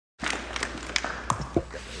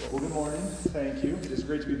Well, good morning. Thank you. It is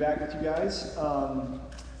great to be back with you guys.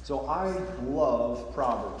 So I love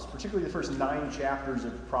Proverbs, particularly the first 9 chapters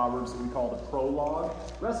of Proverbs that we call the prologue.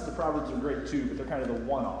 The rest of the Proverbs are great too, but they're kind of the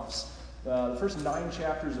one-offs. The first 9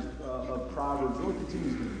 chapters of Proverbs really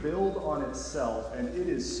continues to build on itself, and it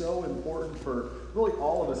is so important for really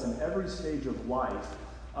all of us in every stage of life,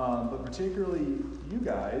 but particularly you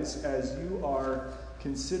guys as you are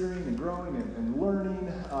considering and growing and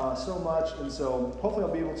learning so much. And so hopefully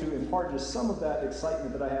I'll be able to impart just some of that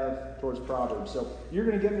excitement that I have towards Proverbs. So you're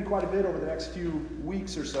going to get me quite a bit over the next few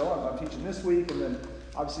weeks or so. I'm teaching this week, and then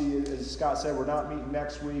obviously, as Scott said, we're not meeting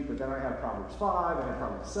next week, but then I have Proverbs 5, I have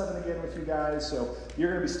Proverbs 7 again with you guys, so you're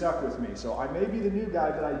going to be stuck with me. So I may be the new guy,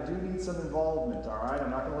 but I do need some involvement, all right? I'm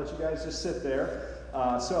not going to let you guys just sit there.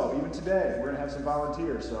 So even today, we're going to have some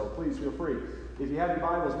volunteers, so please feel free. If you have your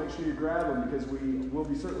Bibles, make sure you grab them, because we will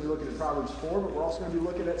be certainly looking at Proverbs 4, but we're also going to be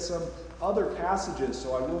looking at some other passages,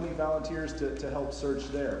 so I will need volunteers to help search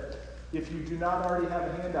there. If you do not already have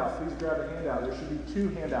a handout, please grab a handout. There should be 2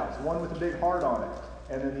 handouts, one with a big heart on it,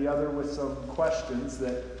 and then the other with some questions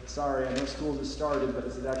that, sorry, I know school just started, but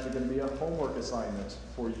this is actually going to be a homework assignment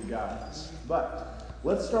for you guys. But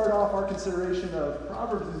let's start off our consideration of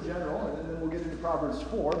Proverbs in general, and then we'll get into Proverbs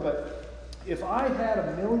 4. But if I had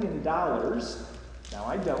 $1 million, now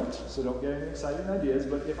I don't, so don't get any exciting ideas,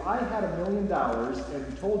 but if I had $1 million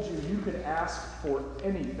and told you you could ask for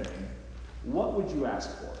anything, what would you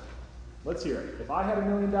ask for? Let's hear it. If I had $1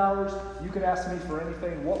 million, you could ask me for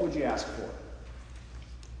anything, what would you ask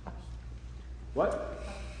for? What?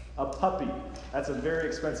 A puppy. That's a very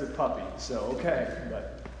expensive puppy, so okay,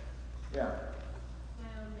 but yeah.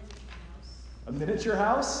 A miniature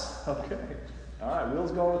house? Okay. All right,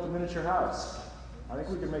 Will's going with the miniature house. I think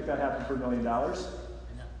we can make that happen for $1 million. Enough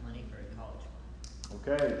money for a college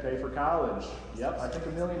fund. Okay, pay for college. Yep, I think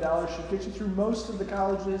 $1 million should get you through most of the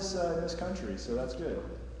colleges in this country, so that's good.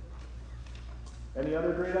 Any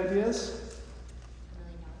other great ideas?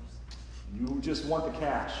 $1 million. You just want the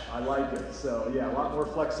cash. I like it. So yeah, a lot more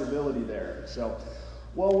flexibility there. So,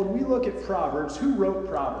 well, when we look at Proverbs, who wrote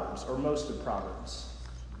Proverbs, or most of Proverbs?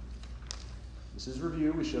 This is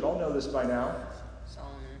review. We should all know this by now.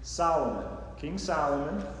 Solomon. King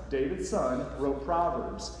Solomon, David's son, wrote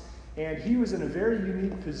Proverbs. And he was in a very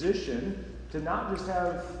unique position to not just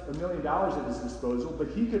have $1 million at his disposal, but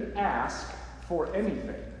he could ask for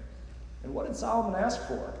anything. And what did Solomon ask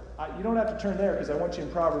for? You don't have to turn there because I want you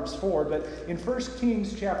in Proverbs 4, but in 1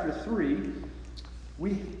 Kings chapter 3,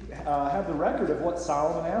 we have the record of what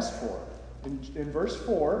Solomon asked for. In verse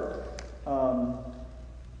 4,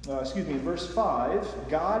 in verse 5,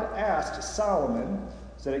 God asked Solomon,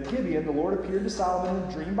 said at Gibeon, the Lord appeared to Solomon in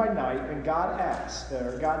a dream by night, and God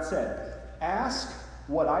said, ask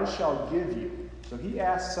what I shall give you. So he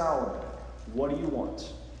asked Solomon, what do you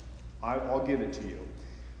want? I'll give it to you.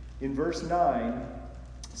 In verse 9,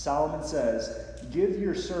 Solomon says, give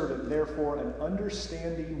your servant, therefore, an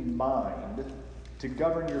understanding mind to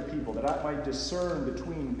govern your people, that I might discern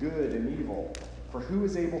between good and evil. For who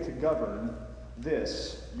is able to govern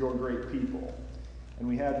this, your great people? And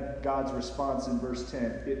we had God's response in verse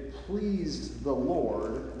 10. It pleased the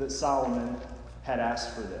Lord that Solomon had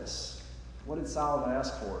asked for this. What did Solomon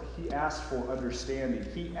ask for? He asked for understanding.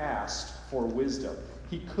 He asked for wisdom.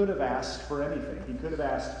 He could have asked for anything. He could have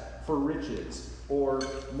asked for riches or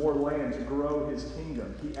more land to grow his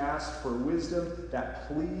kingdom. He asked for wisdom that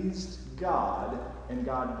pleased God, and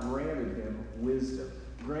God granted him wisdom.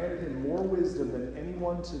 Granted him more wisdom than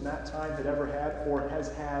anyone to that time had ever had or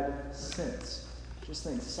has had since. Just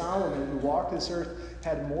think, Solomon, who walked this earth,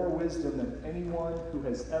 had more wisdom than anyone who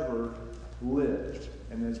has ever lived.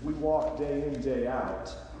 And as we walk day in, day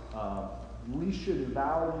out, we should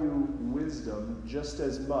value wisdom just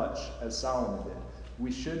as much as Solomon did.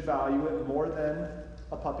 We should value it more than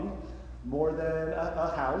a puppy, more than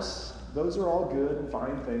a house. Those are all good and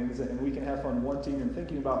fine things, and we can have fun wanting and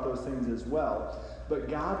thinking about those things as well. But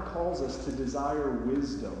God calls us to desire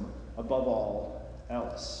wisdom above all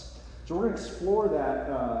else. So we're going to explore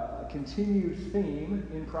that continued theme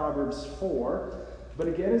in Proverbs 4. But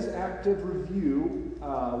again, as active review,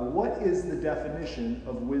 what is the definition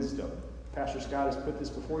of wisdom? Pastor Scott has put this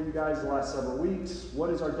before you guys the last several weeks. What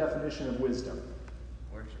is our definition of wisdom?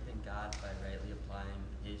 Worshiping God by rightly applying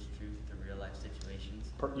His truth to real-life situations.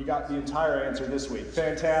 You got the entire answer this week.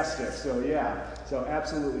 Fantastic. So yeah, so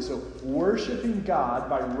absolutely. So worshiping God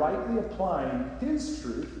by rightly applying His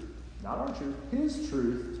truth, not our truth, His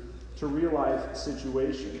truth, to real-life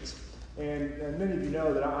situations. And many of you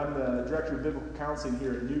know that I'm the director of biblical counseling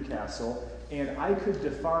here at Newcastle, and I could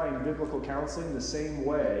define biblical counseling the same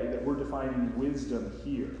way that we're defining wisdom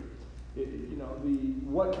here.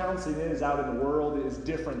 What counseling is out in the world is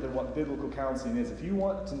different than what biblical counseling is. If you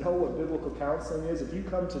want to know what biblical counseling is, if you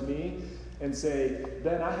come to me and say,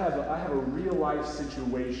 Ben, I have a real life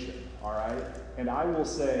situation, all right? And I will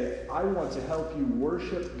say, I want to help you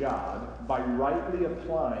worship God by rightly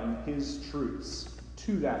applying His truths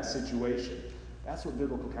to that situation. That's what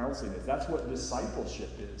biblical counseling is. That's what discipleship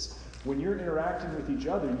is. When you're interacting with each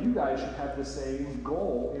other, you guys should have the same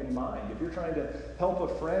goal in mind. If you're trying to help a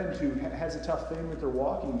friend who has a tough thing that they're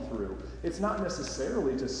walking through, it's not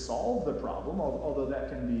necessarily to solve the problem, although that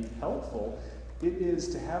can be helpful. It is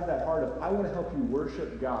to have that heart of, I want to help you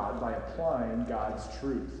worship God by applying God's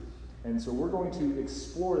truth. And so we're going to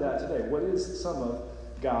explore that today. What is some of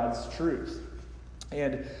God's truth?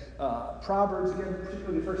 And Proverbs, again,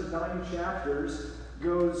 particularly the first 9 chapters,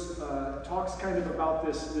 talks kind of about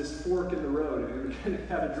this fork in the road. And we kind of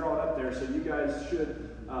have it drawn up there, so you guys should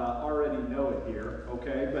already know it here,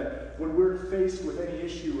 okay? But when we're faced with any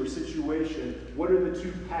issue or situation, what are the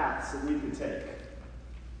 2 paths that we could take?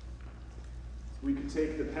 We could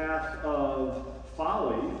take the path of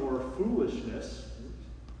folly or foolishness,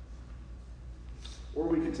 or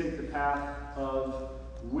we could take the path of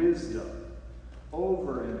wisdom.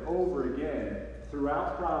 Over and over again,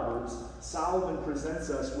 throughout Proverbs, Solomon presents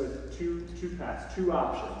us with two paths, 2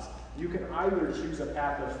 options. You can either choose a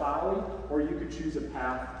path of folly, or you could choose a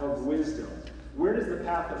path of wisdom. Where does the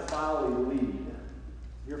path of folly lead?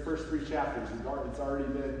 Your first 3 chapters, it's already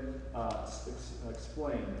been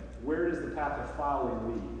explained. Where does the path of folly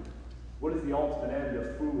lead? What is the ultimate end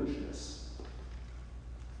of foolishness?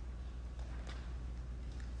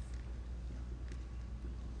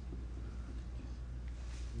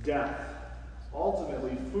 Death.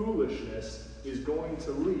 Ultimately, foolishness is going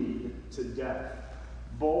to lead to death.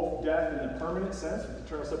 Both death in the permanent sense, with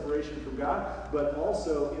eternal separation from God, but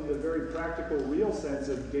also in the very practical, real sense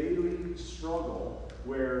of daily struggle,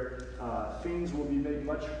 where things will be made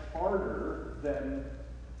much harder than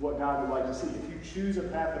what God would like to see. If you choose a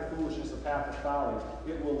path of foolishness, a path of folly,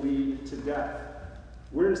 it will lead to death.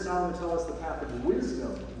 Where does Solomon tell us the path of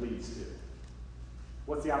wisdom leads to?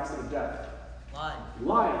 What's the opposite of death?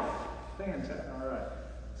 Life. Fantastic. All right.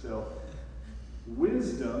 So,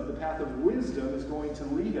 wisdom, the path of wisdom is going to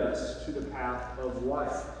lead us to the path of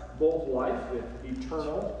life. Both life with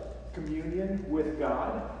eternal communion with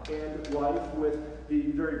God and life with the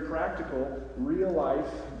very practical, real life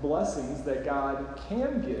blessings that God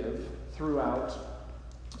can give throughout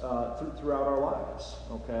our lives.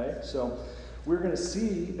 Okay? So, we're going to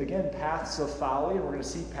see, again, paths of folly, and we're going to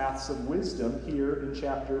see paths of wisdom here in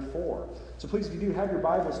chapter 4. So please, if you do have your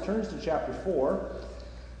Bibles, turn to chapter 4.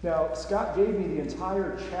 Now, Scott gave me the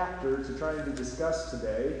entire chapter to try to discuss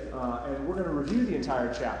today, and we're going to review the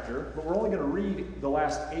entire chapter, but we're only going to read the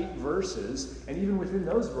last 8 verses, and even within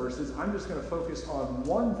those verses, I'm just going to focus on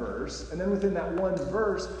one verse, and then within that one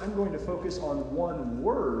verse, I'm going to focus on one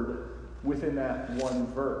word within that one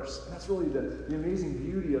verse. And that's really the amazing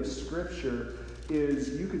beauty of Scripture,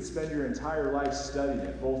 is you could spend your entire life studying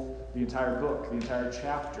it, both the entire book, the entire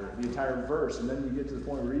chapter, the entire verse, and then you get to the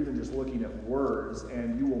point where you're even just looking at words,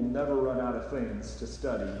 and you will never run out of things to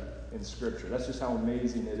study in Scripture. That's just how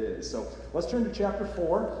amazing it is. So let's turn to chapter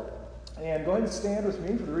 4, and go ahead and stand with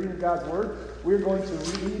me for the reading of God's Word. We're going to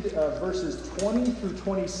read verses 20 through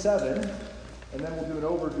 27, and then we'll do an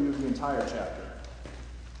overview of the entire chapter.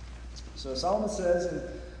 So Solomon says in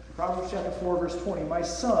Proverbs chapter 4, verse 20, "My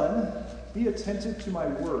son, be attentive to my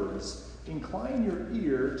words. Incline your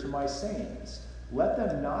ear to my sayings. Let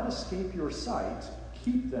them not escape your sight.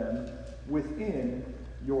 Keep them within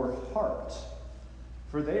your heart.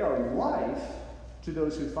 For they are life to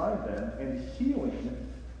those who find them, and healing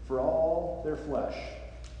for all their flesh."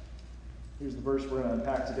 Here's the verse we're going to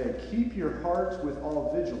unpack today. "Keep your heart with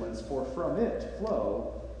all vigilance, for from it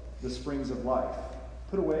flow the springs of life.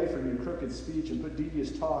 Put away from you crooked speech, and put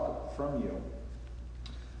devious talk from you.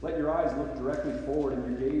 Let your eyes look directly forward,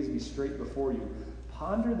 and your gaze be straight before you.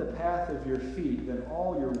 Ponder the path of your feet, then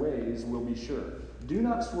all your ways will be sure. Do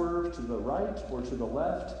not swerve to the right or to the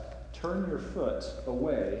left. Turn your foot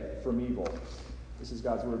away from evil." This is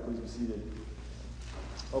God's Word. Please be seated.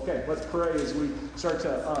 Okay, let's pray as we start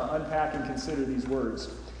to unpack and consider these words.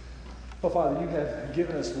 Oh, Father, you have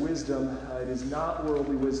given us wisdom. It is not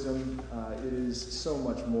worldly wisdom. It is so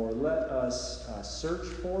much more. Let us search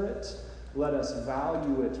for it. Let us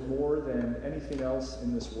value it more than anything else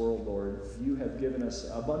in this world, Lord. You have given us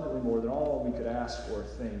abundantly more than all we could ask or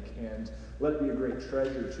think. And let it be a great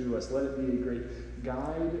treasure to us. Let it be a great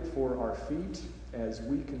guide for our feet as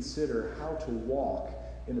we consider how to walk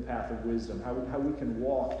in the path of wisdom, how we can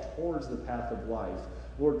walk towards the path of life.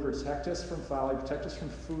 Lord, protect us from folly, protect us from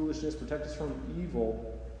foolishness, protect us from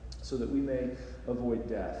evil, so that we may avoid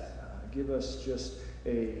death. Give us just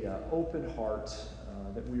a open heart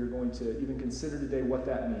that we are going to even consider today what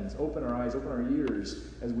that means. Open our eyes, open our ears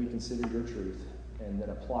as we consider your truth, and then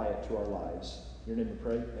apply it to our lives. In your name we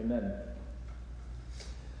pray. Amen.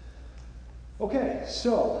 Okay,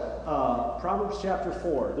 so Proverbs chapter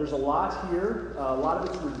 4. There's a lot here. A lot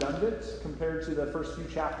of it's redundant compared to the first few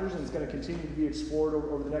chapters, and it's going to continue to be explored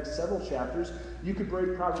over the next several chapters. You could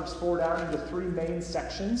break Proverbs 4 down into three main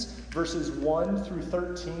sections, verses 1 through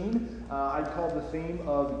 13. I'd call the theme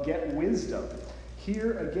of Get Wisdom.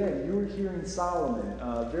 Here, again, you are hearing Solomon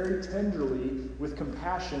very tenderly, with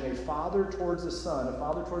compassion, a father towards a son, a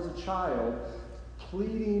father towards a child,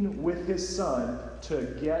 pleading with his son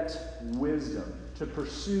to get wisdom, to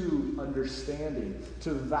pursue understanding,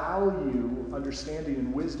 to value understanding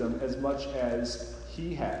and wisdom as much as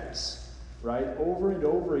he has. Right? Over and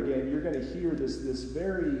over again, you're going to hear this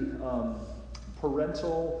very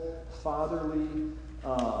parental, fatherly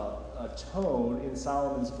tone in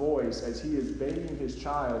Solomon's voice as he is begging his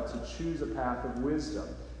child to choose a path of wisdom.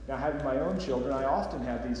 Now, having my own children, I often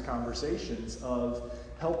have these conversations of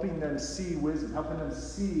helping them see wisdom, helping them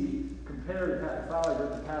see, compare the path of folly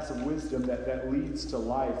with the path of wisdom that leads to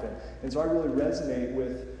life. And so I really resonate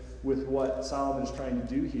with what Solomon is trying to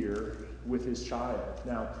do here with his child.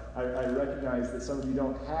 Now, I recognize that some of you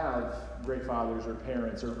don't have great fathers or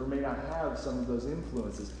parents, or may not have some of those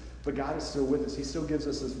influences, but God is still with us. He still gives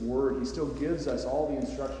us His Word. He still gives us all the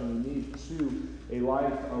instruction we need to a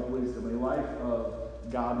life of wisdom, a life of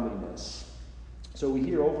godliness. So we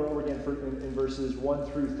hear over and over again in verses 1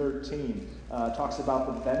 through 13, talks about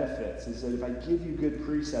the benefits. He said, if I give you good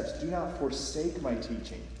precepts, do not forsake my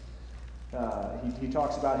teaching. He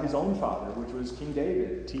talks about his own father, which was King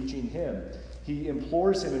David, teaching him. He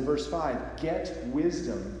implores him in verse 5, get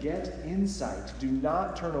wisdom, get insight. Do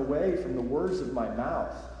not turn away from the words of my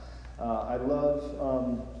mouth. I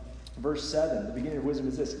love verse 7. The beginning of wisdom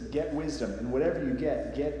is this, get wisdom, and whatever you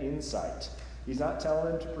get insight. He's not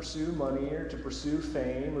telling him to pursue money or to pursue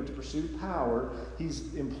fame or to pursue power.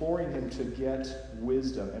 He's imploring him to get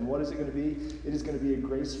wisdom. And what is it going to be? It is going to be a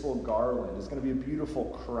graceful garland. It's going to be a beautiful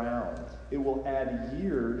crown. It will add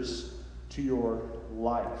years to your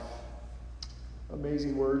life.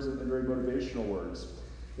 Amazing words and very motivational words.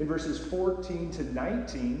 In verses 14 to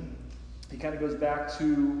 19, he kind of goes back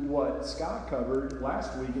to what Scott covered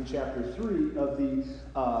last week in chapter 3 of the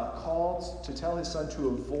call to tell his son to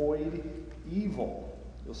avoid evil.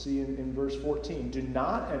 You'll see in verse 14, do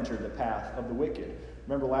not enter the path of the wicked.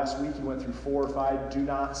 Remember last week he went through 4 or 5 do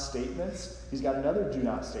not statements. He's got another do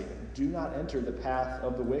not statement. Do not enter the path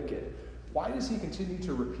of the wicked. Why does he continue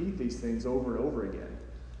to repeat these things over and over again?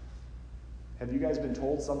 Have you guys been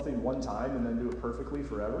told something one time and then do it perfectly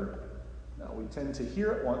forever? No, we tend to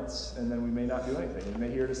hear it once and then we may not do anything. We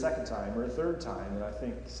may hear it a second time or a third time. And I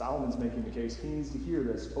think Solomon's making the case he needs to hear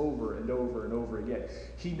this over and over and over again.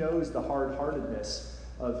 He knows the hard-heartedness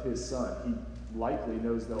of his son. He likely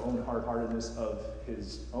knows the own hard-heartedness of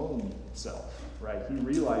his own self, right? He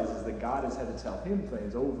realizes that God has had to tell him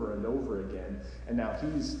things over and over again, and now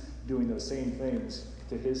he's doing those same things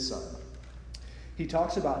to his son. He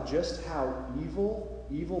talks about just how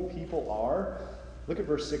evil people are. Look at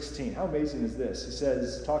verse 16. How amazing is this? He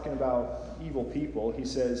says, talking about evil people, he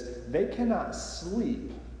says, they cannot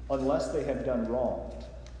sleep unless they have done wrong.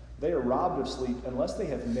 They are robbed of sleep unless they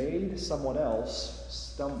have made someone else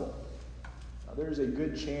stumble. Now, there's a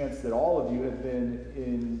good chance that all of you have been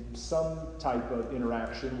in some type of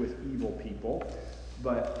interaction with evil people.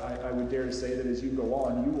 But I would dare to say that as you go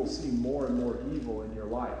on, you will see more and more evil in your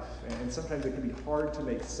life. And sometimes it can be hard to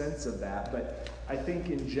make sense of that. But I think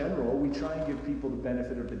in general, we try and give people the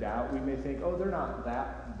benefit of the doubt. We may think, oh, they're not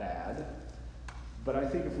that bad. But I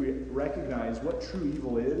think if we recognize what true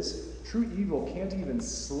evil can't even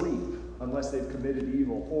sleep unless they've committed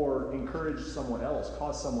evil or encouraged someone else,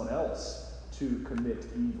 caused someone else to commit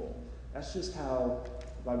evil. That's just how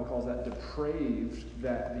the Bible calls that depraved,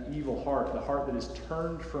 that the evil heart, the heart that is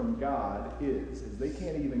turned from God is they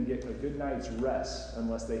can't even get a good night's rest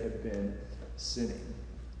unless they have been sinning.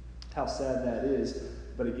 How sad that is.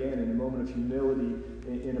 But again, in a moment of humility,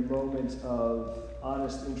 in a moment of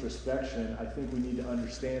honest introspection, I think we need to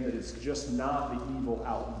understand that it's just not the evil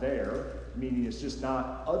out there, meaning it's just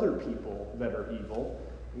not other people that are evil.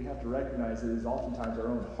 We have to recognize that it is oftentimes our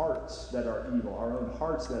own hearts that are evil, our own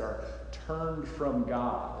hearts that are turned from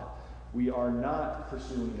God. We are not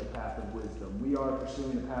pursuing the path of wisdom. We are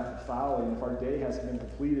pursuing the path of folly. And if our day hasn't been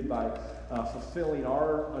completed by fulfilling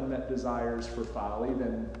our unmet desires for folly,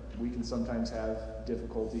 then we can sometimes have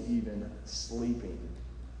difficulty even sleeping.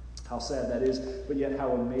 How sad that is, but yet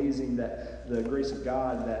how amazing that the grace of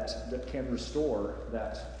God that can restore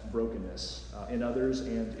that brokenness in others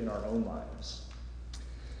and in our own lives.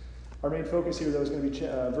 Our main focus here, though, is going to be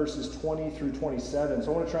verses 20 through 27.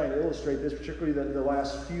 So I want to try and illustrate this, particularly the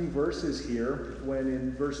last few verses here, when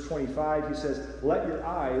in verse 25 he says, "Let your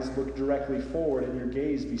eyes look directly forward and your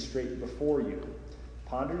gaze be straight before you.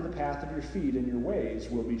 Ponder the path of your feet and your ways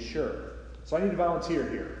will be sure." So I need a volunteer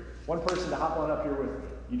here. One person to hop on up here with me.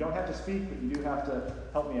 You don't have to speak, but you do have to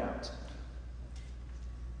help me out.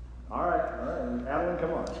 All right. Adeline,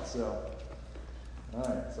 come on. All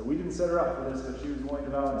right, so we didn't set her up for this, but she was willing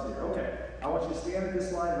to volunteer. Okay, I want you to stand at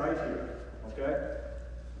this line right here,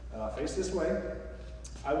 okay? Face this way.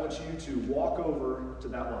 I want you to walk over to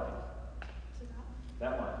that line.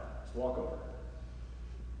 That line. Just walk over.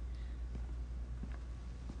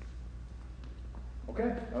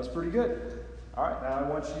 Okay, that was pretty good. All right, now I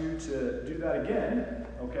want you to do that again,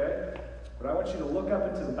 okay? But I want you to look up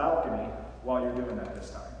into the balcony while you're doing that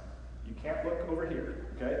this time. You can't look over here,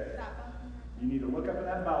 okay? You need to look up in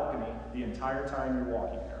that balcony the entire time you're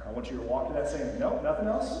walking there. I want you to walk to that same, no, nothing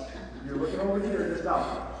else. You're looking over here at this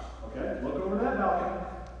balcony. Okay, look over to that balcony.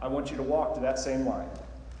 I want you to walk to that same line.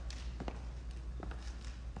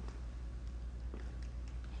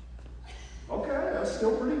 Okay, that was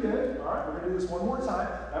still pretty good. All right, we're going to do this one more time.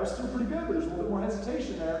 That was still pretty good, but there's a little bit more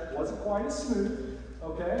hesitation there. It wasn't quite as smooth.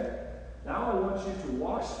 Okay, now I want you to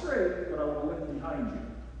walk straight, but I want to look behind you.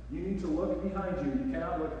 You need to look behind you. You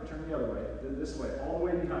cannot look, turn the other way, this way, all the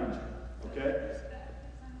way behind you, okay?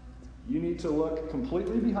 You need to look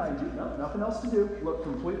completely behind you. No, nothing else to do. Look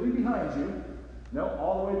completely behind you. No,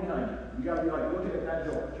 all the way behind you. You got to be like looking at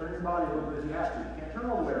that door. Turn your body a little bit if you have to. You can't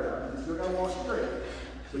turn all the way around. You still got to walk straight.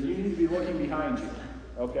 So you need to be looking behind you,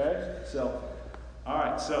 okay? So, all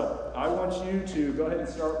right, so I want you to go ahead and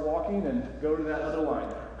start walking and go to that other line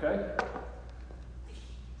there, okay?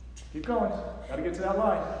 Keep going. Got to get to that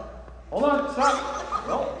line. Hold on. Stop.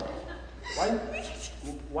 Well,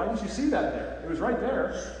 why didn't you see that there? It was right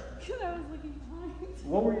there. Because I was looking behind.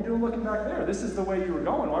 What were you doing looking back there? This is the way you were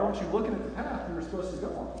going. Why weren't you looking at the path you were supposed to go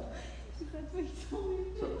on? That's what he told me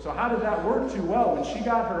to do. So how did that work too well? When she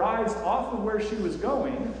got her eyes off of where she was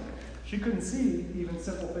going, she couldn't see even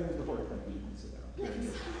simple things before. You can sit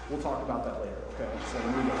down. We'll talk about that later. Okay. So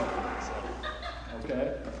we need to help you. So,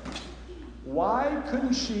 okay. Why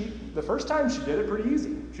couldn't she, the first time she did it pretty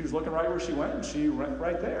easy. She was looking right where she went, and she went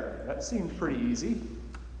right there. That seemed pretty easy.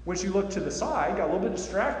 When she looked to the side, got a little bit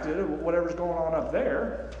distracted of whatever's going on up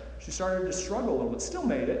there, she started to struggle a little bit. Still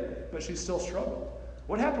made it, but she still struggled.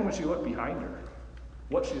 What happened when she looked behind her?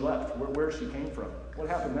 What she left, where she came from? What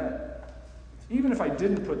happened then? Even if I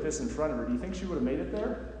didn't put this in front of her, do you think she would have made it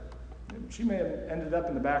there? She may have ended up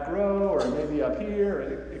in the back row, or maybe up here.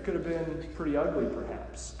 It could have been pretty ugly,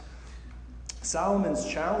 perhaps. Solomon's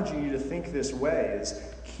challenging you to think this way: is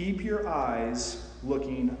keep your eyes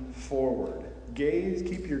looking forward.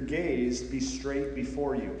 Keep your gaze be straight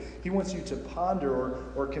before you. He wants you to ponder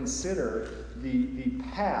or consider the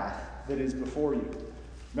path that is before you.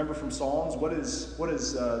 Remember from Psalms, what does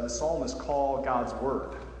the psalmist call God's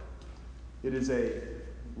word? It is a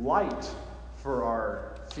light for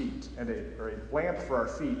our feet, or a lamp for our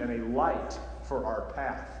feet, and a light for our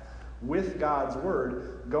path. With God's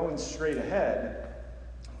word, going straight ahead,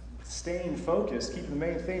 staying focused, keeping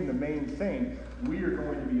the main thing, we are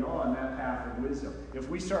going to be on that path of wisdom. If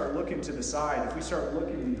we start looking to the side, if we start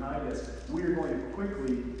looking behind us, we are going to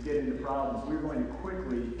quickly get into problems. We're going to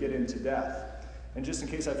quickly get into death. And just in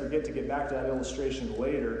case I forget to get back to that illustration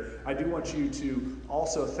later, I do want you to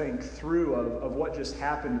also think through of what just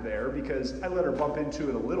happened there, because I let her bump into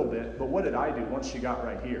it a little bit, but what did I do once she got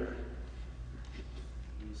right here?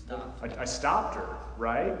 You stopped. I stopped her,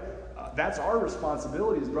 right? That's our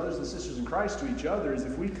responsibility as brothers and sisters in Christ to each other, is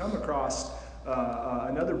if we come across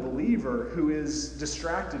another believer who is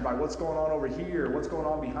distracted by what's going on over here, what's going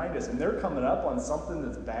on behind us, and they're coming up on something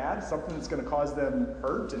that's bad, something that's going to cause them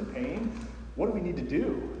hurt and pain, what do we need to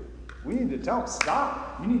do? We need to tell them,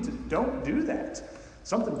 stop. You need to, don't do that.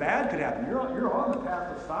 Something bad could happen. You're on the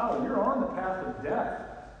path of folly. You're on the path of death.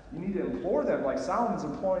 You need to implore them, like Solomon's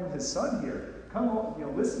imploring his son here. Come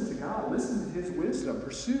on, listen to God. Listen to his wisdom.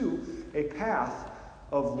 Pursue a path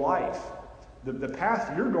of life. The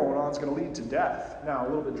path you're going on is going to lead to death. Now, a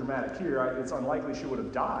little bit dramatic here. It's unlikely she would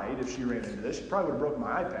have died if she ran into this. She probably would have broken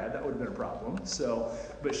my iPad. That would have been a problem.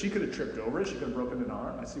 But she could have tripped over it. She could have broken an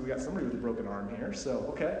arm. I see we got somebody with a broken arm here. So,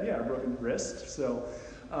 okay, yeah, a broken wrist. So,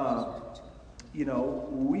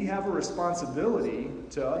 we have a responsibility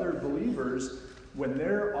to other believers when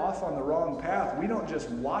they're off on the wrong path. We don't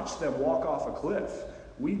just watch them walk off a cliff.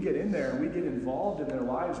 we get in there and we get involved in their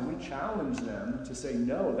lives and we challenge them to say,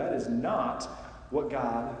 no, that is not what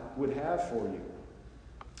God would have for you.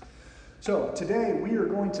 So today we are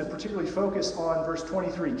going to particularly focus on verse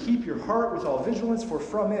 23. Keep your heart with all vigilance, for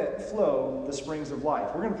from it flow the springs of life.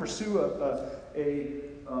 We're going to pursue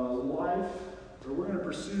we're going to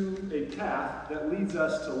pursue a path that leads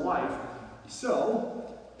us to life. So,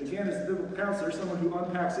 again, as a biblical counselor, someone who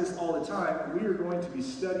unpacks this all the time, we are going to be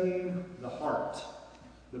studying the heart,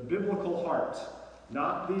 the biblical heart.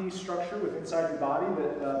 Not the structure with inside your body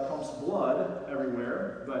that pumps blood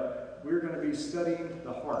everywhere, but we're going to be studying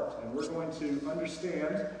the heart. And we're going to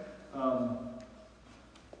understand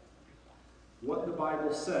what the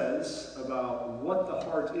Bible says about what the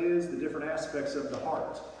heart is, the different aspects of the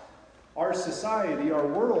heart. Our society, our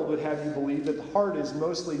world would have you believe that the heart is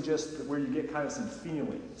mostly just where you get kind of some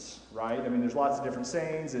feelings, right? I mean, there's lots of different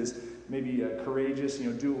sayings, is maybe courageous,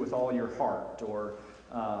 do it with all your heart, or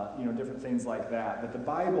different things like that. But the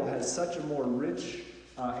Bible has such a more rich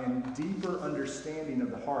and deeper understanding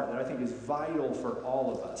of the heart that I think is vital for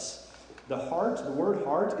all of us. The word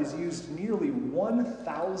heart, is used nearly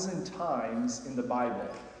 1,000 times in the Bible.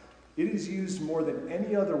 It is used more than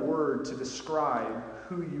any other word to describe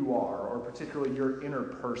who you are, or particularly your inner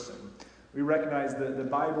person. We recognize that the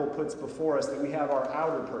Bible puts before us that we have our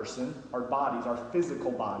outer person, our bodies, our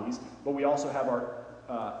physical bodies, but we also have our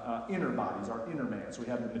inner bodies, our inner man. So we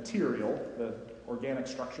have the material, the organic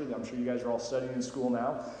structure that I'm sure you guys are all studying in school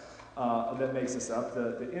now, that makes us up,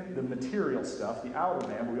 the material stuff, the outer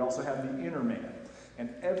man, but we also have the inner man.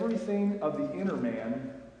 And everything of the inner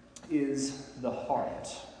man is the heart.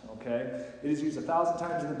 Okay? It is used 1,000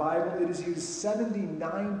 times in the Bible. It is used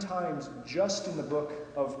 79 times just in the book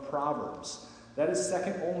of Proverbs. That is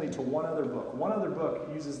second only to one other book. One other book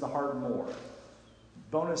uses the heart more.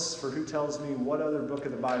 Bonus for who tells me what other book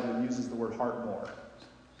of the Bible uses the word heart more.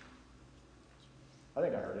 I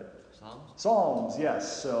think I heard it. Psalms? Psalms,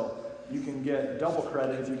 yes. So you can get double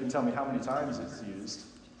credit if you can tell me how many times it's used.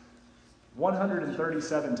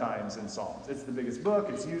 137 times in Psalms. It's the biggest book.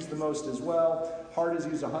 It's used the most as well. Heart is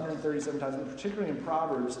used 137 times, but particularly in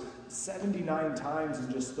Proverbs, 79 times in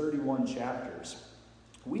just 31 chapters.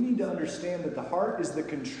 We need to understand that the heart is the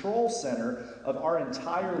control center of our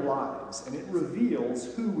entire lives, and it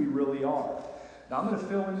reveals who we really are. Now, I'm going to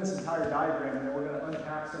fill in this entire diagram, and then we're going to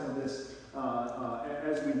unpack some of this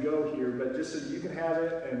as we go here, but just so you can have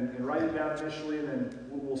it and write it down initially, and then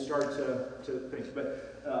we'll start to think. But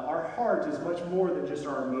our heart is much more than just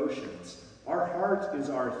our emotions. Our heart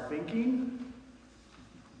is our thinking.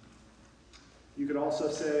 You could also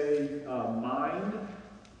say mind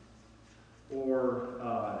or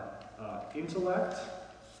intellect.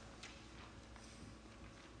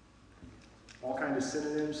 All kinds of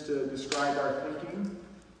synonyms to describe our thinking.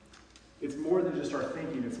 It's more than just our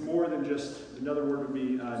thinking. It's more than just, another word would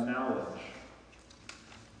be knowledge.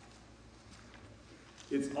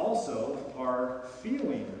 It's also our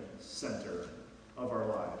feeling center of our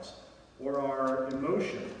lives, or our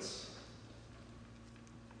emotions,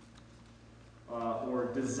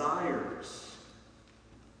 or desires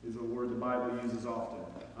is a word the Bible uses often.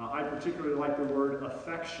 I particularly like the word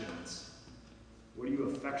affections. What are you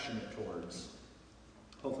affectionate towards?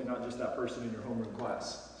 Hopefully not just that person in your homeroom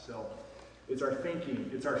class. So it's our thinking,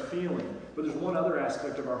 it's our feeling. But there's one other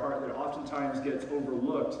aspect of our heart that oftentimes gets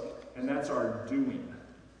overlooked, and that's our doing.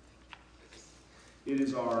 It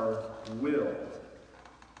is our will.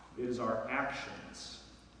 It is our actions.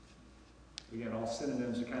 Again, all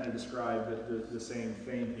synonyms to kind of describe the same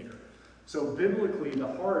thing here. So biblically, the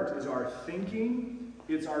heart is our thinking,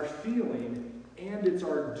 it's our feeling, and it's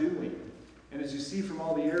our doing. And as you see from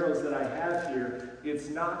all the arrows that I have here, it's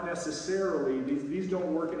not necessarily, these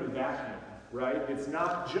don't work in a vacuum, right? It's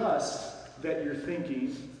not just that your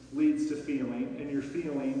thinking leads to feeling, and your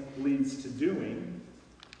feeling leads to doing.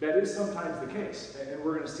 That is sometimes the case, and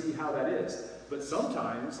we're going to see how that is. But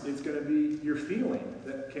sometimes it's going to be your feeling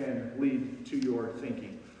that can lead to your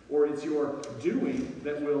thinking. Or it's your doing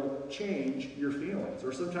that will change your feelings.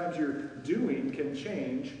 Or sometimes your doing can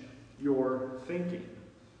change your thinking.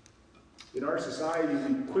 In our society,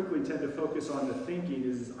 we quickly tend to focus on the thinking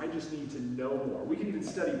is, I just need to know more. We can even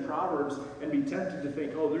study Proverbs and be tempted to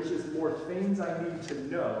think, oh, there's just more things I need to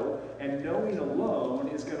know, and knowing alone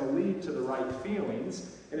is going to lead to the right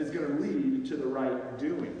feelings, and it's going to lead to the right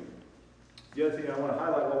doing. The other thing I want to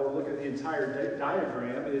highlight while we're looking at the entire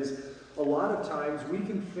diagram is a lot of times we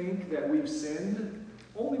can think that we've sinned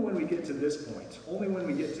only when we get to this point, only when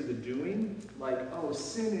we get to the doing, like, oh,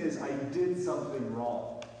 sin is I did something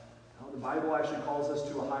wrong. The Bible actually calls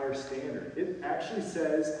us to a higher standard. It actually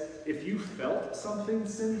says if you felt something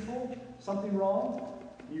sinful, something wrong,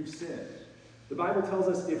 you've sinned. The Bible tells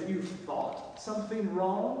us if you've thought something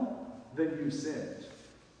wrong, then you've sinned.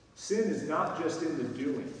 Sin is not just in the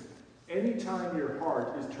doing. Anytime your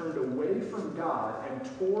heart is turned away from God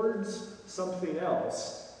and towards something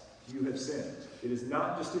else, you have sinned. It is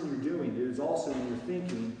not just in your doing, it is also in your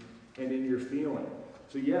thinking and in your feeling.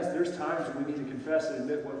 So yes, there's times when we need to confess and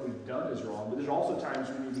admit what we've done is wrong, but there's also times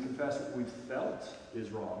we need to confess what we've felt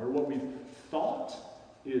is wrong, or what we've thought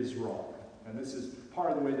is wrong. And this is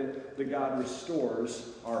part of the way that God restores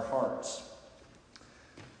our hearts.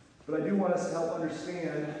 But I do want us to help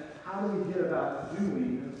understand, how do we get about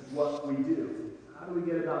doing what we do? How do we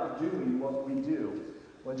get about doing what we do?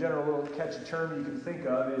 Well, in general, a little catchy term you can think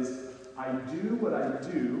of is, I do what I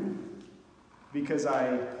do because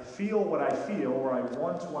I feel what I feel, or I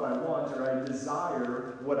want what I want, or I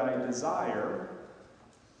desire what I desire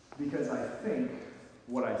because I think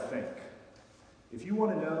what I think. If you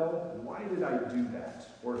want to know, why did I do that?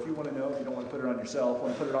 Or if you want to know, if you don't want to put it on yourself,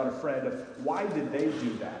 want to put it on a friend, of why did they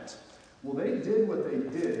do that? Well, they did what they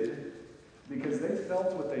did because they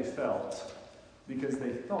felt what they felt, because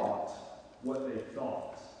they thought what they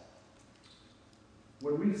thought.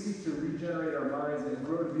 When we seek to regenerate our minds and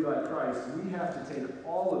grow to be like Christ, we have to take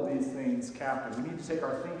all of these things captive. We need to take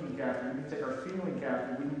our thinking captive. We need to take our feeling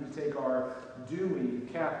captive. We need to take our doing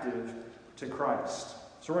captive to Christ.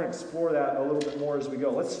 So we're going to explore that a little bit more as we go.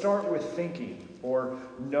 Let's start with thinking, or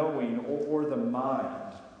knowing, or the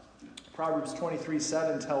mind. Proverbs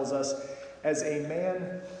 23:7 tells us, as a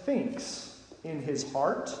man thinks in his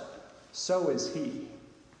heart, so is he.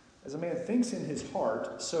 As a man thinks in his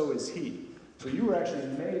heart, so is he. So you are actually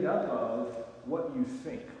made up of what you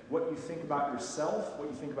think. What you think about yourself, what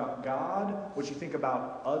you think about God, what you think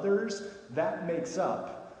about others, that makes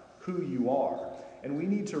up who you are. And we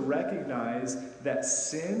need to recognize that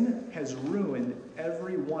sin has ruined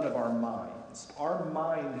every one of our minds. Our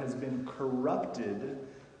mind has been corrupted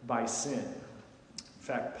by sin. In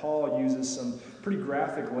fact, Paul uses some pretty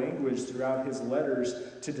graphic language throughout his letters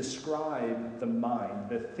to describe the mind,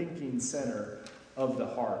 the thinking center of the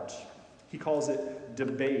heart. He calls it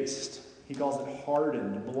debased. He calls it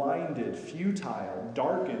hardened, blinded, futile,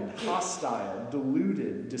 darkened, hostile,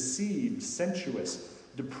 deluded, deceived, sensuous,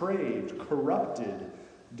 depraved, corrupted,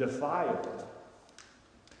 defiled.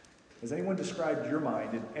 Has anyone described your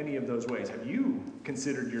mind in any of those ways? Have you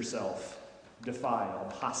considered yourself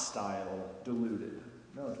defiled, hostile, deluded?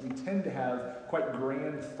 No, we tend to have quite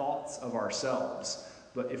grand thoughts of ourselves.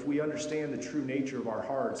 But if we understand the true nature of our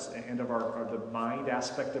hearts and of the mind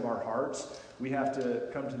aspect of our hearts, we have to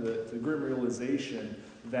come to the grim realization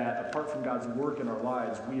that apart from God's work in our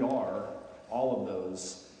lives, we are all of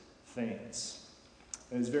those things.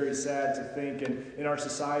 And it's very sad to think, and in our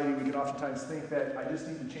society we can oftentimes think that I just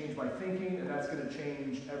need to change my thinking and that's going to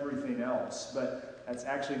change everything else. But that's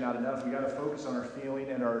actually not enough. We've got to focus on our feeling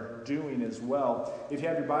and our doing as well. If you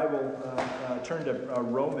have your Bible, turn to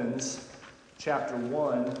Romans chapter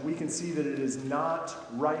 1. We can see that it is not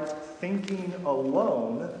right thinking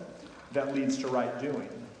alone that leads to right doing.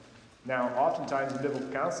 Now, oftentimes in biblical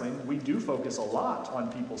counseling, we do focus a lot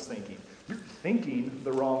on people's thinking. You're thinking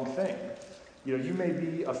the wrong thing. You know, you may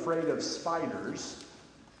be afraid of spiders,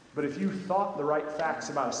 but if you thought the right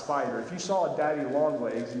facts about a spider, if you saw a daddy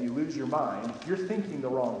longlegs and you lose your mind, you're thinking the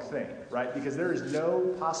wrong thing, right? Because there is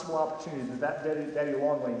no possible opportunity that daddy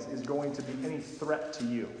longlegs is going to be any threat to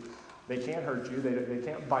you. They can't hurt you, they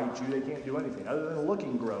can't bite you, they can't do anything. Other than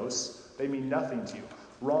looking gross, they mean nothing to you.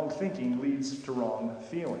 Wrong thinking leads to wrong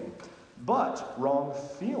feeling. But wrong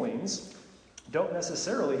feelings don't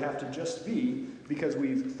necessarily have to just be because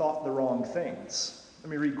we've thought the wrong things. Let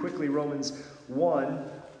me read quickly Romans 1,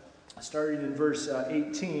 starting in verse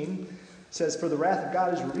 18. It says, "For the wrath of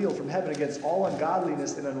God is revealed from heaven against all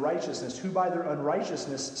ungodliness and unrighteousness, who by their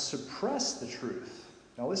unrighteousness suppress the truth."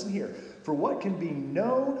 Now listen here. "For what can be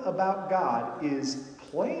known about God is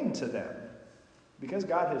plain to them, because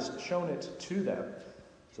God has shown it to them."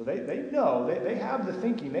 So they know, they have the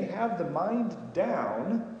thinking, they have the mind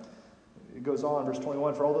down. It goes on, verse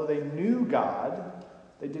 21, "For although they knew God,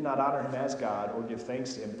 they did not honor him as God or give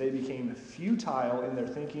thanks to him. They became futile in their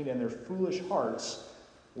thinking, and their foolish hearts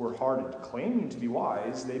were hardened. Claiming to be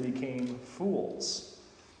wise, they became fools."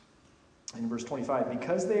 In verse 25,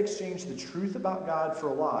 "Because they exchanged the truth about God for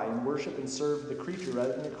a lie and worship and serve the creature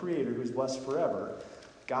rather than the Creator, who is blessed forever,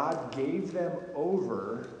 God gave them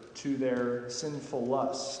over to their sinful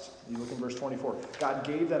lust." You look in verse 24. "God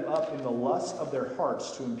gave them up in the lust of their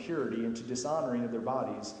hearts to impurity and to dishonoring of their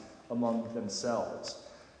bodies among themselves."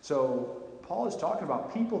 So Paul is talking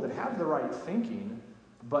about people that have the right thinking,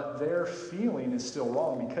 but their feeling is still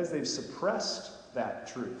wrong because they've suppressed that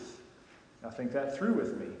truth. Now think that through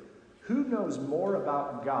with me. Who knows more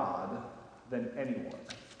about God than anyone?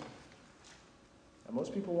 Now,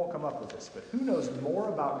 most people won't come up with this, but who knows more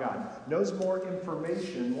about God, knows more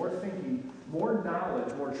information, more thinking, more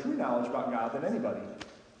knowledge, more true knowledge about God than anybody?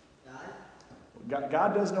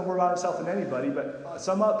 God does know more about himself than anybody, but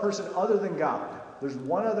some other person other than God. There's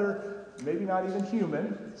one other, maybe not even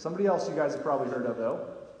human, somebody else you guys have probably heard of, though.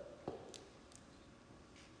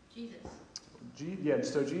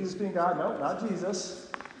 Jesus. So Jesus being God? No, not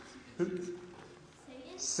Jesus. Who?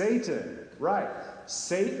 Satan, right.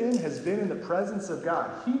 Satan has been in the presence of God.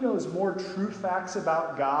 He knows more true facts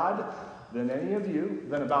about God than any of you,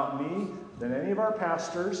 than about me, than any of our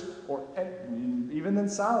pastors, or even than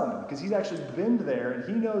Solomon, because he's actually been there and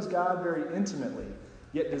he knows God very intimately.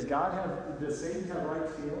 Yet does Satan have right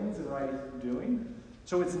feelings and right doing?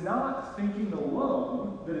 So it's not thinking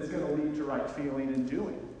alone that is going to lead to right feeling and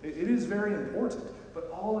doing. It is very important. But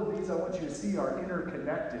all of these I want you to see are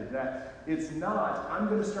interconnected. That it's not, I'm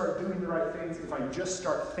going to start doing the right things if I just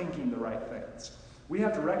start thinking the right things. We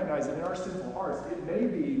have to recognize that in our sinful hearts, it may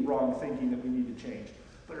be wrong thinking that we need to change.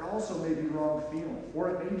 But it also may be wrong feeling. Or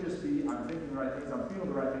it may just be, I'm thinking the right things, I'm feeling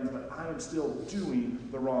the right things, but I am still doing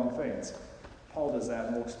the wrong things. Paul does that,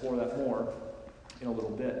 and we'll explore that more in a little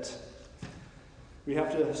bit. We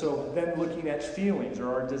have to, so then looking at feelings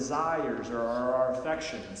or our desires or our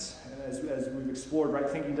affections, as we've explored, right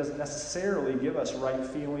thinking doesn't necessarily give us right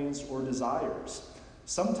feelings or desires.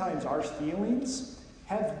 Sometimes our feelings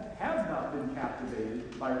have not been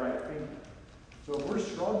captivated by right thinking. So if we're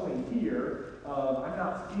struggling here, I'm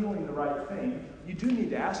not feeling the right thing, you do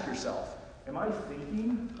need to ask yourself, am I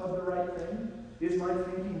thinking of the right thing? Is my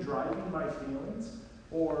thinking driving my feelings?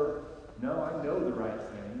 Or, no, I know the right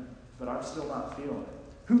thing, but I'm still not feeling it.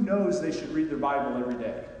 Who knows they should read their Bible every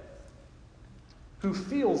day? Who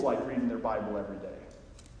feels like reading their Bible every day?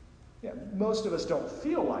 Yeah, most of us don't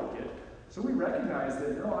feel like it, so we recognize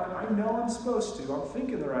that, no, I know I'm supposed to. I'm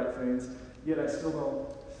thinking the right things, yet I still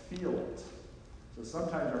don't feel it. So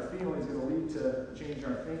sometimes our feeling is going to lead to changing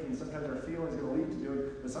our thinking. Sometimes our feeling is going to lead to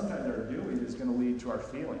doing, but sometimes our doing is going to lead to our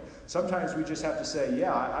feeling. Sometimes we just have to say,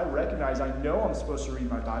 yeah, I recognize, I know I'm supposed to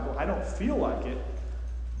read my Bible. I don't feel like it,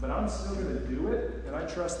 but I'm still going to do it, and I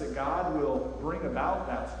trust that God will bring about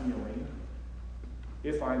that feeling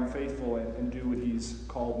if I'm faithful and do what he's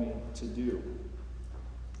called me to do.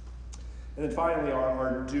 And then finally,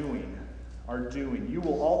 our doing. Our doing. You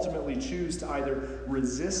will ultimately choose to either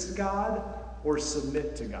resist God or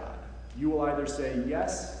submit to God. You will either say,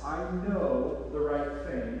 yes, I know the right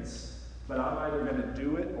things, but I'm either going to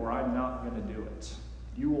do it or I'm not going to do it.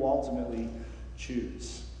 You will ultimately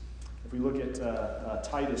choose. If we look at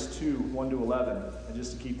Titus 2, 1-11, and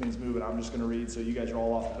just to keep things moving, I'm just going to read, so you guys are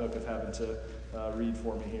all off the hook of having to read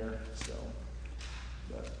for me here.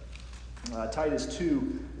 Titus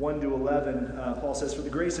 2, 1-11, Paul says, "For the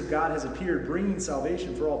grace of God has appeared, bringing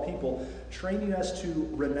salvation for all people, training us to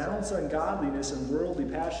renounce ungodliness and worldly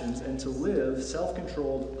passions, and to live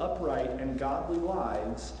self-controlled, upright, and godly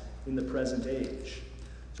lives in the present age."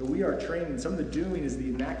 So we are training. Some of the doing is the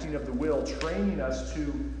enacting of the will, training us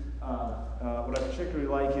to, what I particularly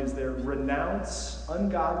like is their renounce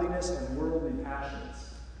ungodliness and worldly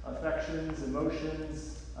passions. Affections,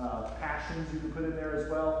 emotions, passions you can put in there as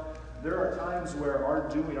well. There are times where our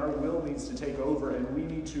doing, our will needs to take over, and we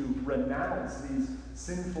need to renounce these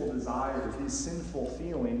sinful desires, these sinful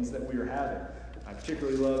feelings that we are having. I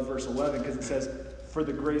particularly love verse 11 because it says, "For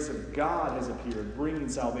the grace of God has appeared, bringing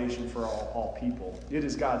salvation for all people." It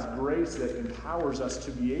is God's grace that empowers us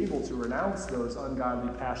to be able to renounce those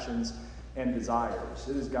ungodly passions and desires.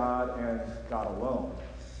 It is God and God alone.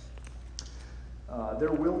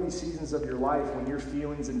 There will be seasons of your life when your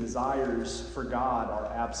feelings and desires for God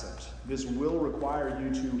are absent. This will require you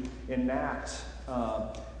to enact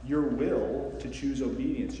your will to choose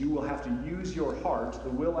obedience. You will have to use your heart, the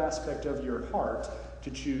will aspect of your heart, to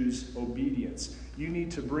choose obedience. You need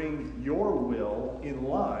to bring your will in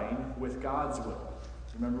line with God's will.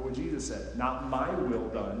 Remember what Jesus said, "Not my will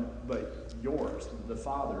done, but yours, the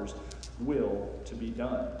Father's will to be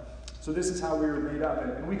done." So this is how we were made up.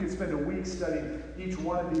 And we could spend a week studying each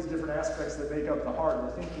one of these different aspects that make up the heart,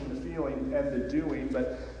 the thinking, the feeling, and the doing.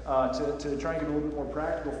 But to try and get a little bit more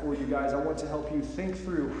practical for you guys, I want to help you think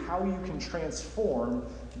through how you can transform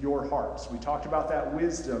your hearts. We talked about that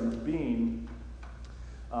wisdom being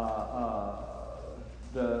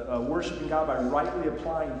worshiping God by rightly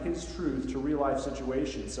applying his truth to real-life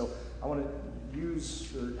situations. So I want to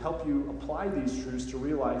help you apply these truths to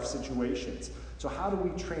real-life situations. So how do we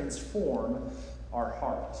transform our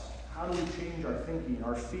hearts? How do we change our thinking,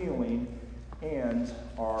 our feeling, and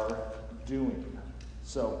our doing?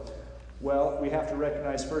 So Well, we have to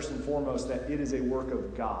recognize first and foremost that it is a work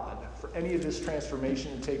of God. For any of this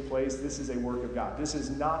transformation to take place, this is a work of God. This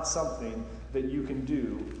is not something that you can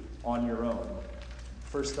do on your own.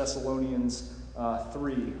 1 Thessalonians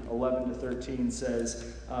 3:11-13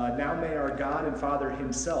 says, Now may our God and Father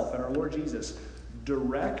himself and our Lord Jesus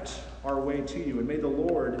direct our way to you, and may the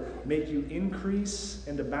Lord make you increase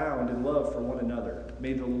and abound in love for one another.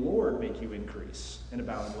 May the Lord make you increase and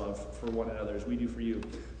abound in love for one another as we do for you,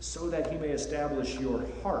 so that he may establish your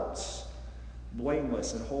hearts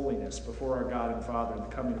blameless in holiness before our God and Father in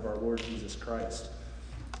the coming of our Lord Jesus Christ.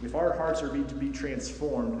 If our hearts are to be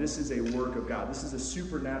transformed, this is a work of God. This is a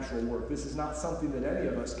supernatural work. This is not something that any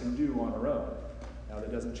of us can do on our own. Now,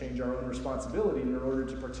 that doesn't change our own responsibility in order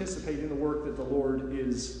to participate in the work that the Lord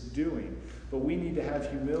is doing. But we need to have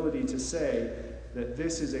humility to say that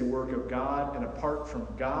this is a work of God, and apart from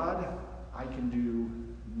God, I can do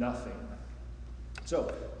nothing.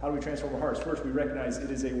 So, how do we transform our hearts? First, we recognize it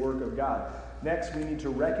is a work of God. Next, we need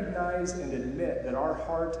to recognize and admit that our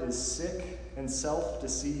heart is sick and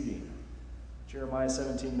self-deceiving. Jeremiah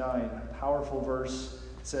 17:9, powerful verse,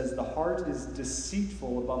 says, The heart is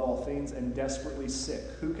deceitful above all things and desperately sick.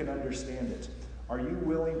 Who can understand it? Are you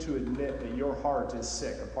willing to admit that your heart is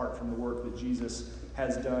sick apart from the work that Jesus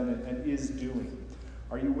has done and is doing?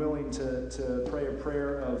 Are you willing to pray a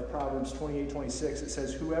prayer of Proverbs 28:26? It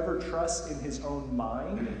says, Whoever trusts in his own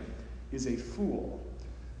mind is a fool.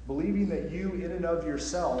 Believing that you in and of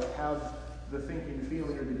yourself have the thinking,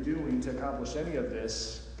 feeling, or the doing to accomplish any of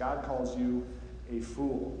this, God calls you a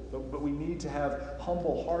fool. But we need to have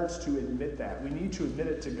humble hearts to admit that. We need to admit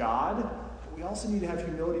it to God, but we also need to have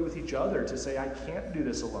humility with each other to say, I can't do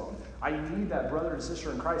this alone. I need that brother and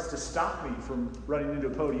sister in Christ to stop me from running into a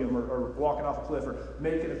podium or walking off a cliff or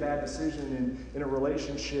making a bad decision in a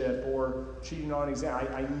relationship or cheating on an exam.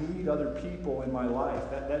 I need other people in my life.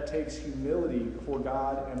 That takes humility before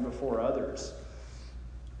God and before others.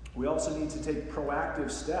 We also need to take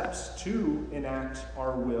proactive steps to enact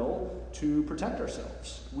our will to protect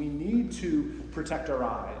ourselves. We need to protect our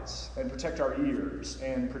eyes and protect our ears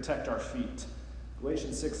and protect our feet.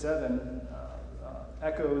 Galatians 6:7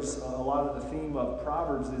 echoes a lot of the theme of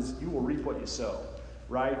Proverbs is you will reap what you sow,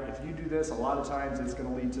 right? If you do this, a lot of times it's going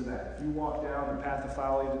to lead to that. If you walk down the path of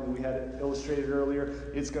folly that we had illustrated earlier,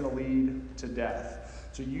 it's going to lead to death.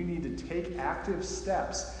 So you need to take active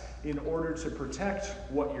steps in order to protect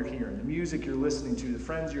what you're hearing, the music you're listening to, the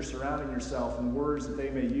friends you're surrounding yourself, and the words that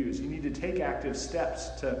they may use. You need to take active steps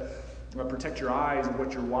to protect your eyes and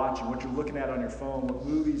what you're watching, what you're looking at on your phone, what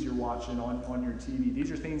movies you're watching on your TV.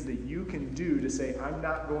 These are things that you can do to say, I'm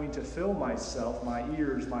not going to fill myself, my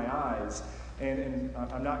ears, my eyes, and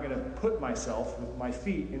I'm not going to put myself with my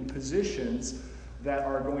feet in positions that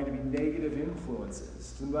are going to be negative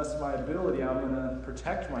influences. To the best of my ability, I'm going to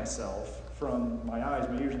protect myself from my eyes,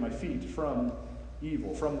 my ears, and my feet, from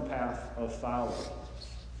evil, from the path of folly.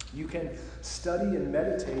 You can study and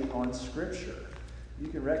meditate on Scripture. You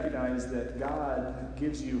can recognize that God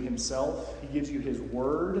gives you himself, he gives you his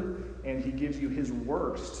word, and he gives you his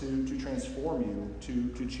works to transform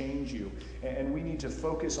you, to change you. And we need to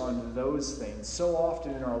focus on those things. So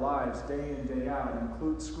often in our lives, day in, day out,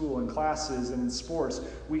 in school and classes and in sports,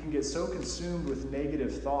 we can get so consumed with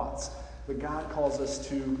negative thoughts. But God calls us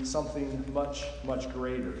to something much, much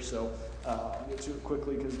greater. So I'll get to it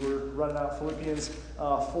quickly because we're running out. Philippians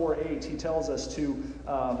 4:8, he tells us to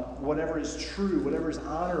whatever is true, whatever is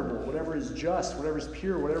honorable, whatever is just, whatever is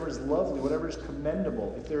pure, whatever is lovely, whatever is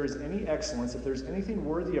commendable, if there is any excellence, if there's anything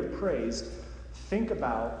worthy of praise, think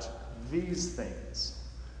about these things.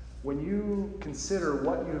 When you consider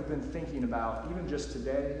what you have been thinking about, even just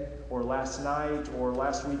today or last night or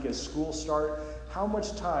last week as school start, how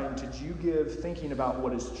much time did you give thinking about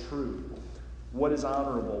what is true, what is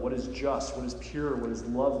honorable, what is just, what is pure, what is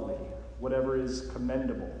lovely, whatever is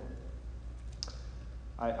commendable?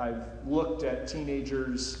 I've looked at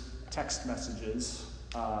teenagers' text messages,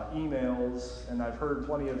 emails, and I've heard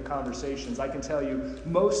plenty of conversations. I can tell you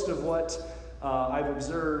most of what I've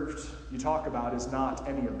observed you talk about is not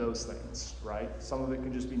any of those things, right? Some of it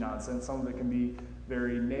can just be nonsense. Some of it can be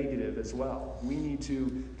very negative as well. We need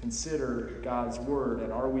to consider God's word,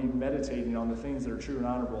 and are we meditating on the things that are true and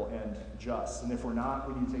honorable and just? And if we're not,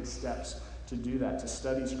 we need to take steps to do that, to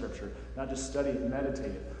study Scripture. Not just study it,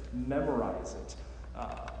 meditate it, memorize it.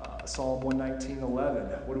 Psalm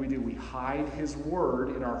 119:11. What do? We hide his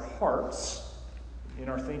word in our hearts, in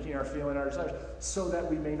our thinking, our feeling, our desires, so that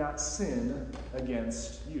we may not sin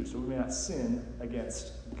against you, so we may not sin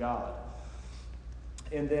against God.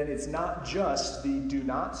 And then it's not just the do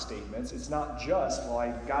not statements. It's not just, well,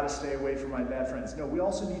 I got to stay away from my bad friends. No, we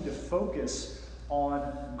also need to focus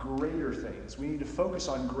on greater things. We need to focus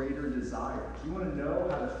on greater desires. You want to know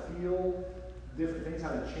how to feel different things, how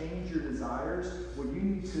to change your desires? Well, you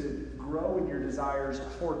need to grow in your desires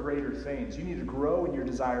for greater things. You need to grow in your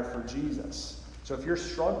desire for Jesus. So if you're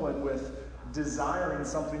struggling with desiring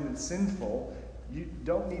something that's sinful, you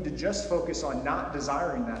don't need to just focus on not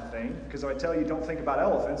desiring that thing, because if I tell you don't think about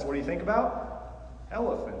elephants, what do you think about?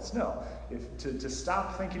 Elephants. No. To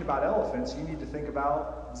stop thinking about elephants, you need to think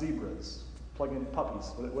about zebras. Plug in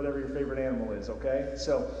puppies, whatever your favorite animal is, okay?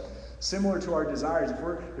 So, similar to our desires,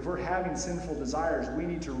 if we're having sinful desires, we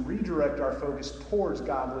need to redirect our focus towards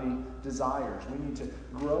godly desires. We need to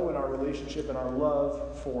grow in our relationship and our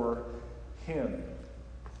love for Him.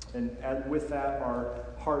 And with that, our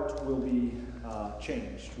heart will be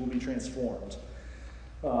changed, will be transformed.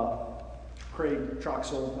 Craig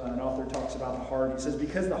Troxel, an author, talks about the heart. He says,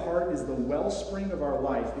 because the heart is the wellspring of our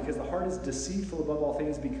life, because the heart is deceitful above all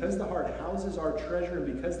things, because the heart houses our treasure,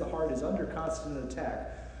 and because the heart is under constant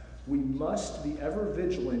attack, we must be ever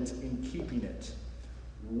vigilant in keeping it,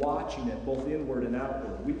 watching it both inward and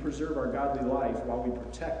outward. We preserve our godly life while we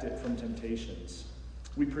protect it from temptations.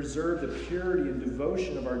 We preserve the purity and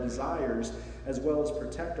devotion of our desires, as well as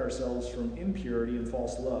protect ourselves from impurity and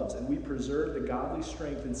false loves. And we preserve the godly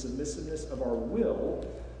strength and submissiveness of our will,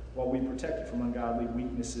 while we protect it from ungodly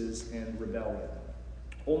weaknesses and rebellion.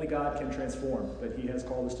 Only God can transform, but He has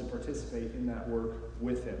called us to participate in that work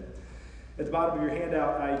with Him. At the bottom of your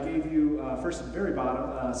handout, I gave you, first at the very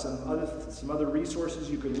bottom, some other resources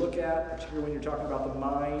you could look at, particularly when you're talking about the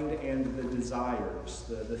mind and the desires,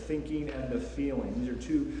 the thinking and the feeling. These are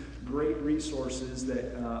two great resources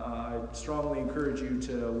that I strongly encourage you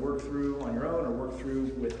to work through on your own or work through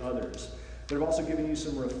with others. But I've also given you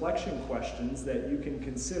some reflection questions that you can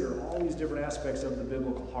consider all these different aspects of the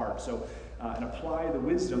biblical heart. So, and apply the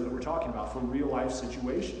wisdom that we're talking about for real life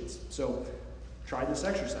situations. So, try this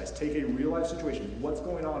exercise. Take a real-life situation. What's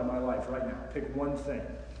going on in my life right now? Pick one thing.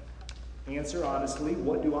 Answer honestly,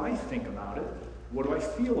 what do I think about it? What do I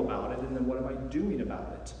feel about it? And then what am I doing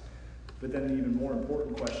about it? But then an even more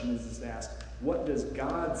important question is to ask, what does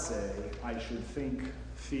God say I should think,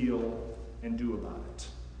 feel, and do about it?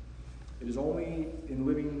 It is only in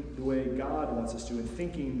living the way God wants us to, in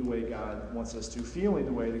thinking the way God wants us to, feeling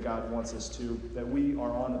the way that God wants us to, that we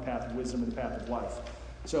are on the path of wisdom and the path of life.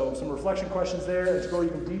 So some reflection questions there. And to go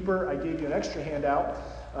even deeper, I gave you an extra handout.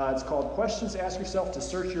 It's called Questions to Ask Yourself to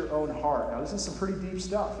Search Your Own Heart. Now, this is some pretty deep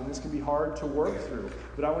stuff, and this can be hard to work through.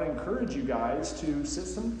 But I want to encourage you guys to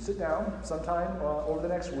sit down sometime over the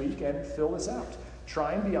next week and fill this out.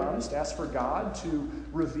 Try and be honest. Ask for God to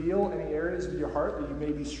reveal any areas of your heart that you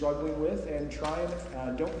may be struggling with, and try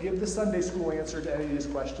and don't give the Sunday school answer to any of these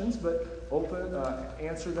questions, but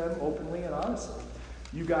answer them openly and honestly.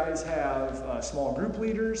 You guys have small group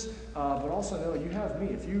leaders, but also know you have me.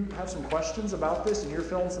 If you have some questions about this and you're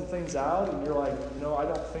filling some things out and you're like, I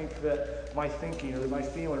don't think that my thinking or that my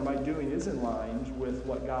feeling or my doing is in line with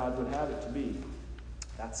what God would have it to be.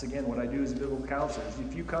 That's, again, what I do as a biblical counselor.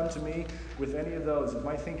 If you come to me with any of those, if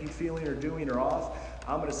my thinking, feeling, or doing are off,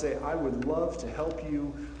 I'm going to say I would love to help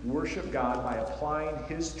you worship God by applying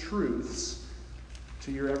His truths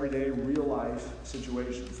to your everyday real-life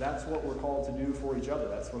situations. That's what we're called to do for each other.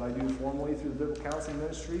 That's what I do formally through the biblical counseling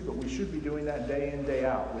ministry, but we should be doing that day in, day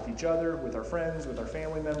out with each other, with our friends, with our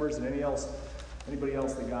family members, and anybody else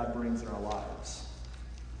that God brings in our lives.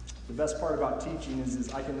 The best part about teaching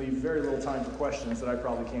is I can leave very little time for questions that I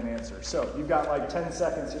probably can't answer. So you've got like 10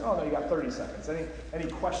 seconds. Oh, no, you got 30 seconds. Any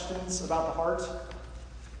questions about the heart?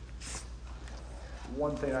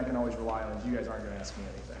 One thing I can always rely on is you guys aren't going to ask me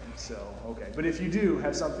anything. So, okay. But if you do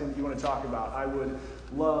have something that you want to talk about, I would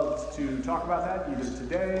love to talk about that either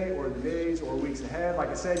today or the days or weeks ahead. Like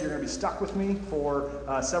I said, you're going to be stuck with me for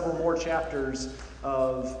several more chapters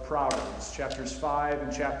of Proverbs, chapters 5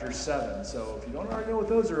 and chapter 7. So if you don't already know what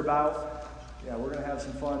those are about, yeah, we're going to have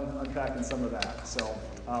some fun unpacking some of that. So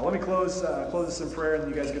let me close this in prayer,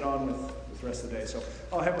 and you guys get on with the rest of the day. So,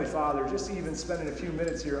 Heavenly Father, just even spending a few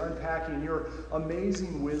minutes here unpacking your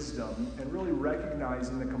amazing wisdom and really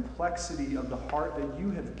recognizing the complexity of the heart that you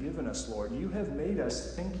have given us, Lord. You have made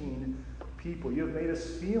us thinking people. You have made us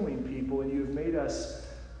feeling people, and you have made us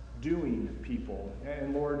doing people.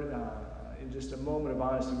 And Lord, in just a moment of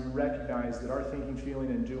honesty, we recognize that our thinking, feeling,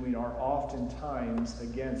 and doing are oftentimes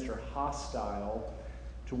against or hostile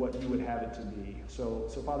to what you would have it to be. So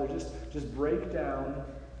Father, just break down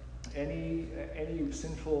any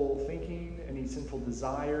sinful thinking, any sinful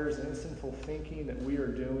desires, any sinful thinking that we are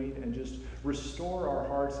doing, and just restore our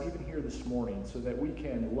hearts even here this morning so that we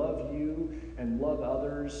can love you and love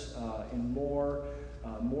others in more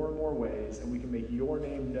and more ways, and we can make your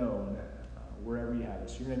name known wherever you have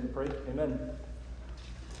us. In your name we pray. Amen.